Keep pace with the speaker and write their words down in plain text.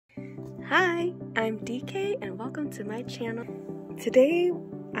Hi, I'm DK and welcome to my channel. Today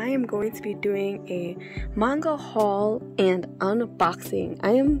I am going to be doing a manga haul and unboxing.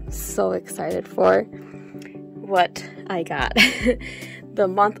 I am so excited for what I got the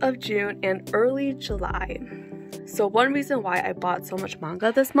month of June and early July. So one reason why I bought so much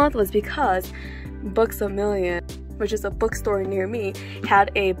manga this month was because Books A Million, which is a bookstore near me,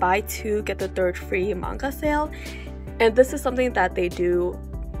 had a buy two get the third free manga sale, and this is something that they do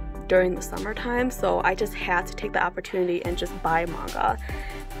during the summertime, so I just had to take the opportunity and just buy manga.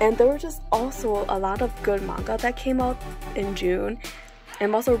 And there were just also a lot of good manga that came out in June.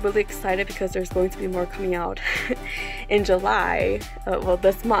 I'm also really excited because there's going to be more coming out in July, well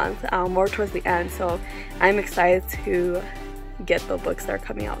this month, more towards the end, so I'm excited to get the books that are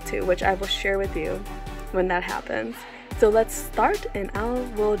coming out too, which I will share with you when that happens. So let's start and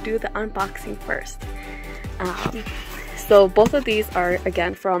we'll do the unboxing first. So both of these are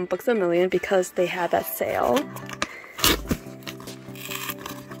again from Books A Million because they had that sale.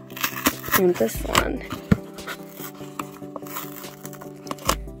 And this one.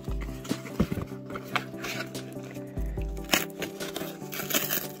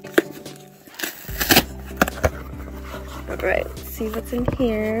 Alright, let's see what's in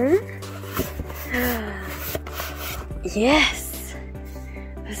here. Yes!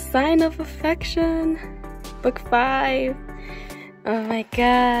 A Sign of Affection. Book 5. Oh my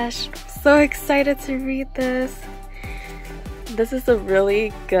gosh, I'm so excited to read this. This is a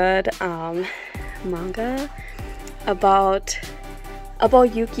really good manga about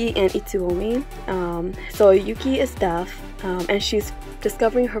Yuki and Itsuomi. So Yuki is deaf and she's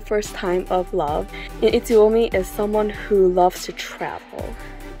discovering her first time of love. And Itsuomi is someone who loves to travel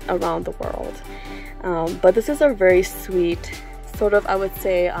around the world. But this is a very sweet, sort of, I would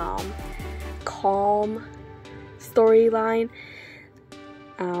say, calm storyline,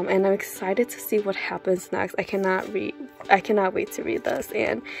 and I'm excited to see what happens next. I cannot wait to read this,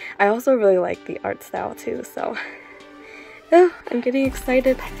 and I also really like the art style too, so oh, I'm getting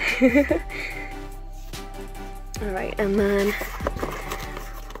excited. Alright, and then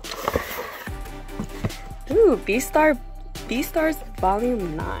ooh, Beastars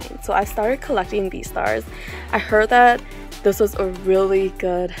Volume 9. So I started collecting Beastars. I heard that this was a really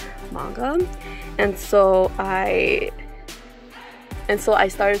good manga, and so I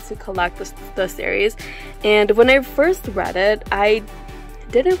started to collect the series. And when I first read it, I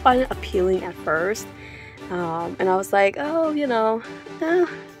didn't find it appealing at first, and I was like, oh, you know,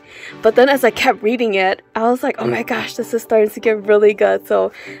 but then as I kept reading it, I was like, oh my gosh, this is starting to get really good,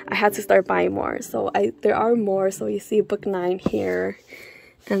 so I had to start buying more. So there are more. So you see book 9 here,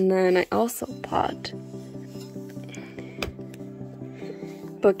 and then I also bought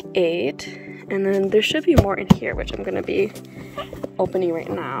book 8, and then there should be more in here, which I'm gonna be opening right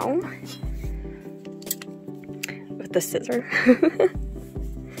now with the scissor.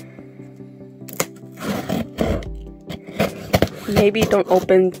 Maybe don't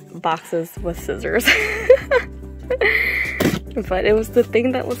open boxes with scissors. But it was the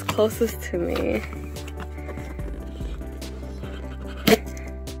thing that was closest to me.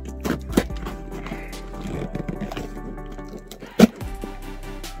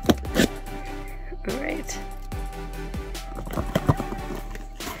 Alright.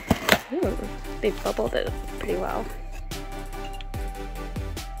 Ooh, they bubbled it pretty well.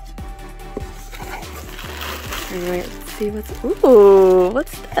 Alright, let's see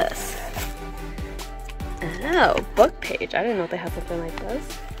what's this? Oh, book page. I didn't know they had something like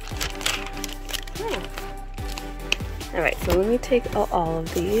this. Oh. Alright, so let me take out all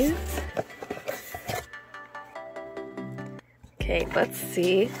of these. Okay, let's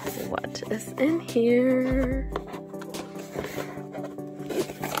see what is in here.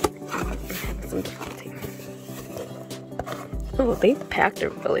 Oh, they packed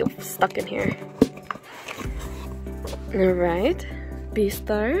it really stuck in here. Alright,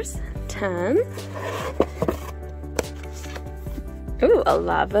 Beastars 10. Ooh,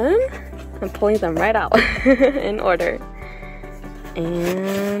 11. I'm pulling them right out in order.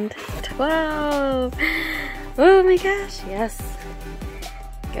 And 12. Oh my gosh, yes.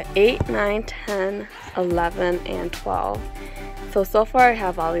 Got 8, 9, 10, 11, and 12. So far I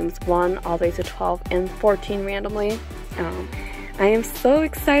have volumes 1 all the way to 12 and 14 randomly. I am so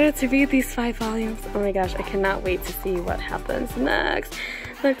excited to read these 5 volumes. Oh my gosh, I cannot wait to see what happens next.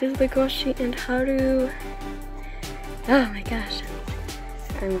 Look, this is the Goshi and Haru. Oh my gosh,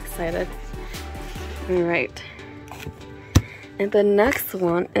 I'm excited. Alright. And the next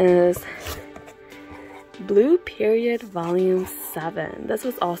one is Blue Period Volume 7. This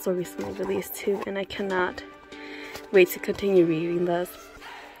was also recently released too, and I cannot wait to continue reading this.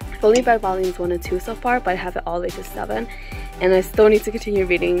 I've only read volumes 1 and 2 so far, but I have it all the way to 7, and I still need to continue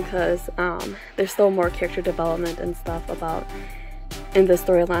reading because there's still more character development and stuff about in the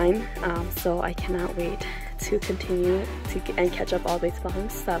storyline, so I cannot wait to continue and catch up all the way to volume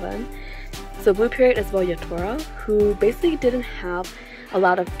 7. So Blue Period is about Yatora, who basically didn't have a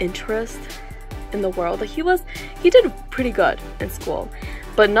lot of interest in the world. Like he did pretty good in school,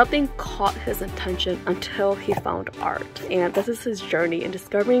 but nothing caught his attention until he found art, and this is his journey in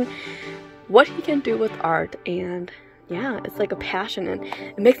discovering what he can do with art. And yeah, it's like a passion, and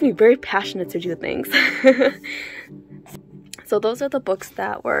it makes me very passionate to do things. So those are the books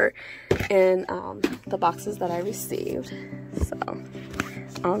that were in the boxes that I received. So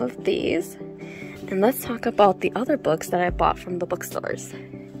all of these, and let's talk about the other books that I bought from the bookstores.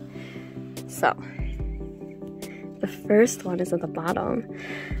 So the first one is at the bottom.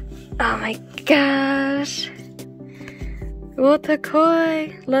 Oh my gosh!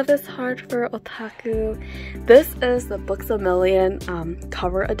 Wotakoi! Love is hard for otaku. This is the Books A Million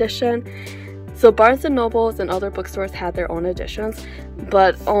cover edition. So Barnes & Nobles and other bookstores had their own editions,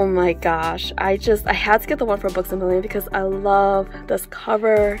 but oh my gosh, I had to get the one from Books A Million because I love this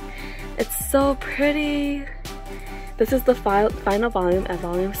cover. It's so pretty. This is the final volume at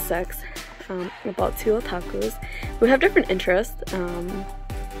volume 6, about 2 otakus who have different interests.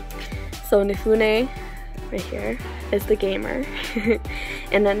 So Nifune, right here, is the gamer,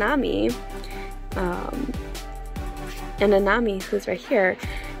 and Nanami, who's right here,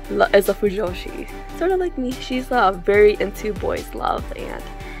 is a Fujoshi, sort of like me. She's very into boys love, and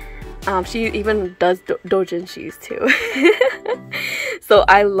she even does doujinshis too. So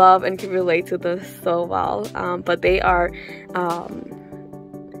I love and can relate to this so well. But they are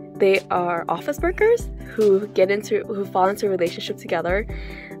office workers who fall into a relationship together,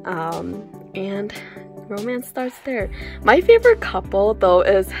 and romance starts there. My favorite couple though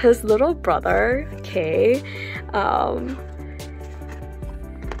is his little brother Kei.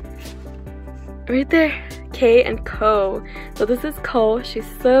 Right there, Kei and Ko. So this is Ko, she's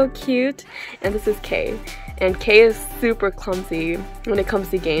so cute, and this is Kei. And Kei is super clumsy when it comes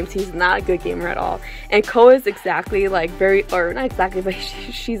to games. He's not a good gamer at all. And Ko is exactly like not exactly, but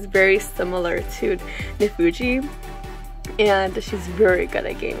she's very similar to Nifuji, and she's very good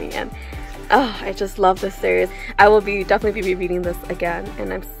at gaming. And oh, I just love this series. I will definitely be reading this again,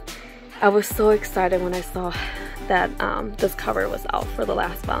 and I was so excited when I saw that this cover was out for the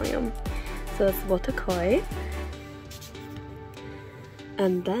last volume. So that's Wotakoi.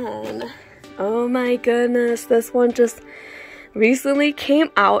 And then, oh my goodness, this one just recently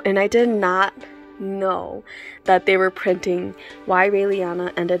came out, and I did not know that they were printing Why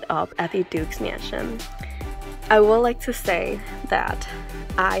Raeliana Ended Up at the Duke's Mansion. I would like to say that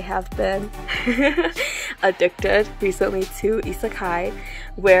I have been addicted recently to isekai,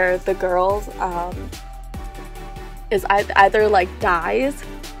 where the girl is either like dies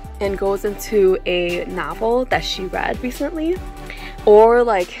and goes into a novel that she read recently, or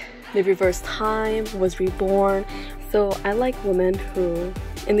like the reverse time, was reborn. So I like women who,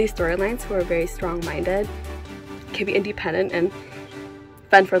 in these storylines, who are very strong-minded, can be independent and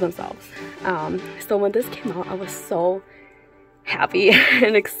fend for themselves. So when this came out, I was so happy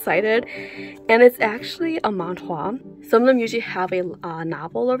and excited, and it's actually a manhwa. Some of them usually have a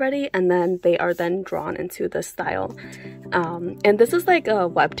novel already, and then they are then drawn into the style. And this is like a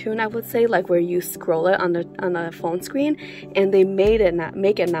webtoon, I would say, like where you scroll it on the phone screen, and they make it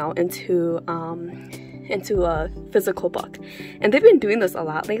now into a physical book. And they've been doing this a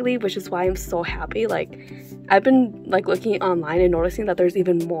lot lately, which is why I'm so happy. Like I've been like looking online and noticing that there's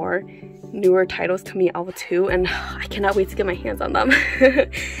even more newer titles coming out too, and I cannot wait to get my hands on them.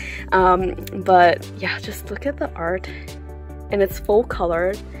 But yeah, just look at the art, and it's full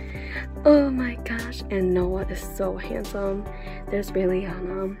colored. Oh my gosh, and Noah is so handsome. There's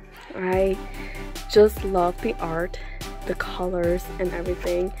Raeliana. I just love the art, the colors, and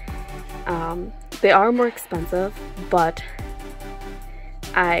everything. They are more expensive, but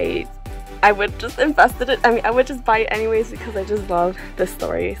I would just invest in it. I mean, I would just buy it anyways because I just love this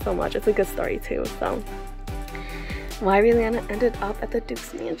story so much. It's a good story too. So, Why Raeliana Ended Up at the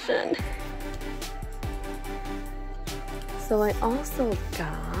Duke's Mansion. So I also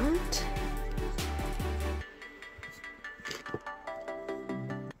got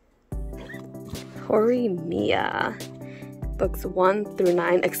Horimiya, books 1 through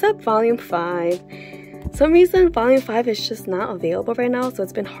 9, except volume 5. Some reason volume 5 is just not available right now, so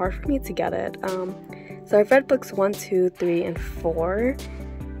it's been hard for me to get it. So I've read books 1, 2, 3, and 4,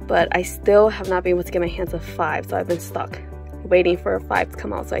 but I still have not been able to get my hands on 5, so I've been stuck waiting for 5 to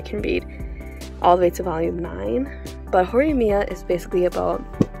come out so I can read all the way to volume 9. But Horimiya is basically about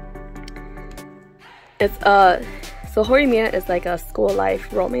It's so Horimiya is like a school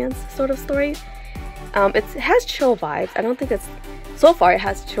life romance sort of story. It has chill vibes. I don't think so far it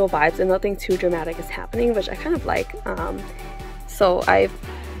has chill vibes and nothing too dramatic is happening, which I kind of like. So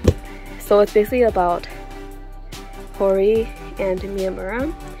it's basically about Hori and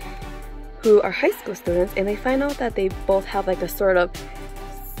Miyamura, who are high school students, and they find out that they both have like a sort of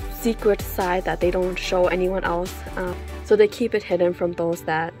secret side that they don't show anyone else. So they keep it hidden from those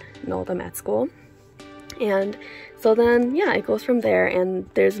that know them at school. And so then, yeah, it goes from there, and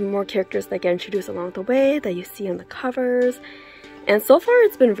there's more characters that get introduced along the way that you see on the covers. And so far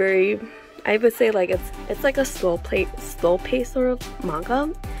it's been very, I would say like it's like a slow pace sort of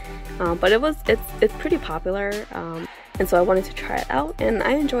manga. But it's pretty popular, and so I wanted to try it out, and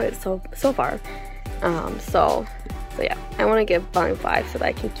I enjoy it so far. So yeah, I want to get volume 5 so that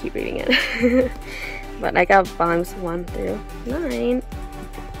I can keep reading it. But I got volumes 1 through 9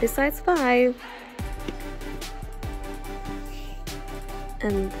 besides 5.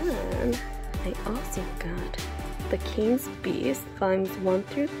 And then I also got The King's Beast, volumes 1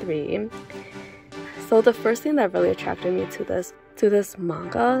 through 3. So the first thing that really attracted me to this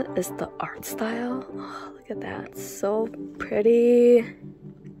manga is the art style. Oh, look at that, so pretty.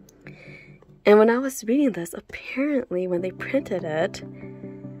 And when I was reading this, apparently when they printed it,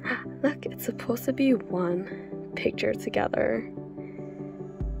 look, it's supposed to be one picture together.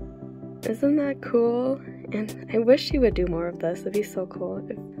 Isn't that cool? And I wish she would do more of this. It'd be so cool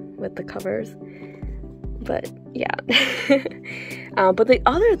with the covers. But yeah. But the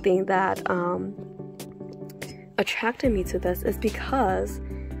other thing that attracted me to this is because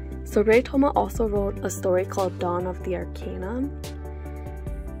Ray Toma also wrote a story called Dawn of the Arcana,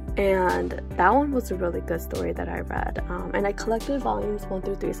 and that one was a really good story that I read. And I collected volumes 1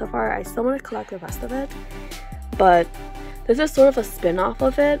 through 3 so far. I still want to collect the rest of it, but this is sort of a spin-off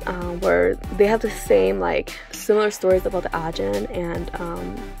of it, where they have the same, like, similar stories about the Ajin and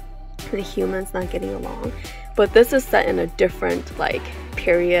the humans not getting along, but this is set in a different, like,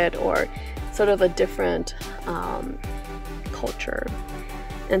 period, or sort of a different culture.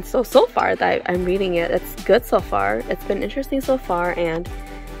 And so far that I'm reading it, it's good so far. It's been interesting so far, and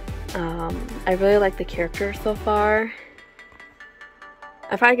I really like the characters so far.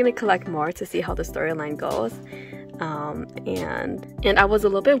 I'm probably gonna collect more to see how the storyline goes. And I was a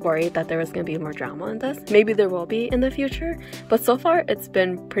little bit worried that there was gonna be more drama in this. Maybe there will be in the future, but so far it's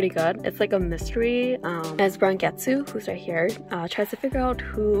been pretty good. It's like a mystery, as Rangetsu, who's right here, tries to figure out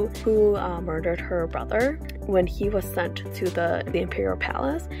who murdered her brother when he was sent to the Imperial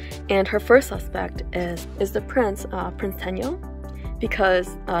Palace. And her first suspect is the prince, Prince Tenyo, because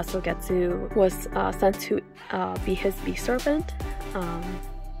Sogetsu was sent to be his beast servant.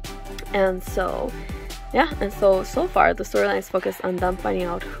 And so yeah, and so far the storyline is focused on them finding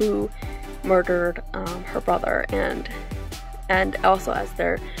out who murdered her brother, and also as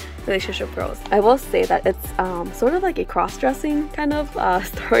their relationship grows. I will say that it's sort of like a cross-dressing kind of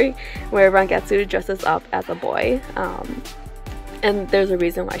story, where Rangetsu dresses up as a boy, and there's a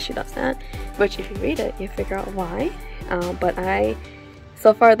reason why she does that, which if you read it, you figure out why. But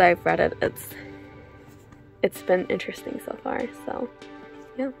so far that I've read it, it's been interesting so far, so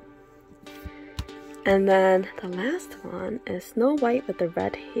yeah. And then the last one is Snow White with the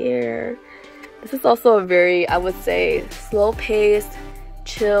Red Hair. This is also a very, I would say, slow-paced,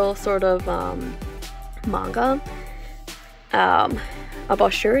 chill sort of manga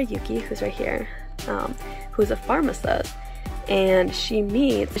about Shirayuki, who's right here, who's a pharmacist, and she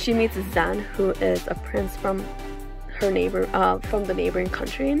meets Zen, who is a prince from her from the neighboring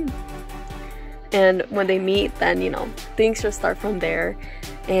country. And when they meet, then, you know, things just start from there.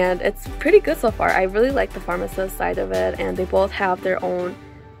 And it's pretty good so far. I really like the pharmacist side of it, and they both have their own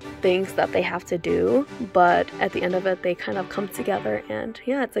things that they have to do, but at the end of it, they kind of come together, and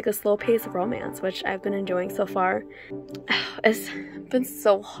yeah, it's like a slow-paced romance, which I've been enjoying so far. It's been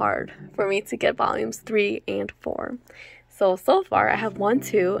so hard for me to get volumes 3 and 4. So far I have 1,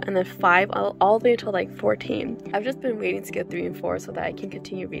 2, and then 5, all the way until like 14. I've just been waiting to get 3 and 4 so that I can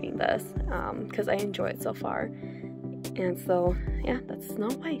continue reading this, because I enjoy it so far. And so yeah, that's Snow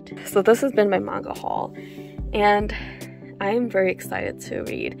White. So this has been my manga haul, and I am very excited to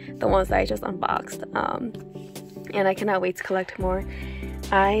read the ones that I just unboxed, and I cannot wait to collect more.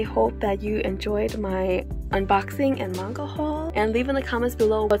 I hope that you enjoyed my unboxing and manga haul, and leave in the comments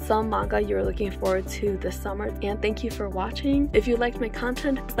below what some manga you're looking forward to this summer. And thank you for watching. If you liked my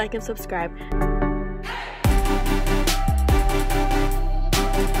content, like and subscribe.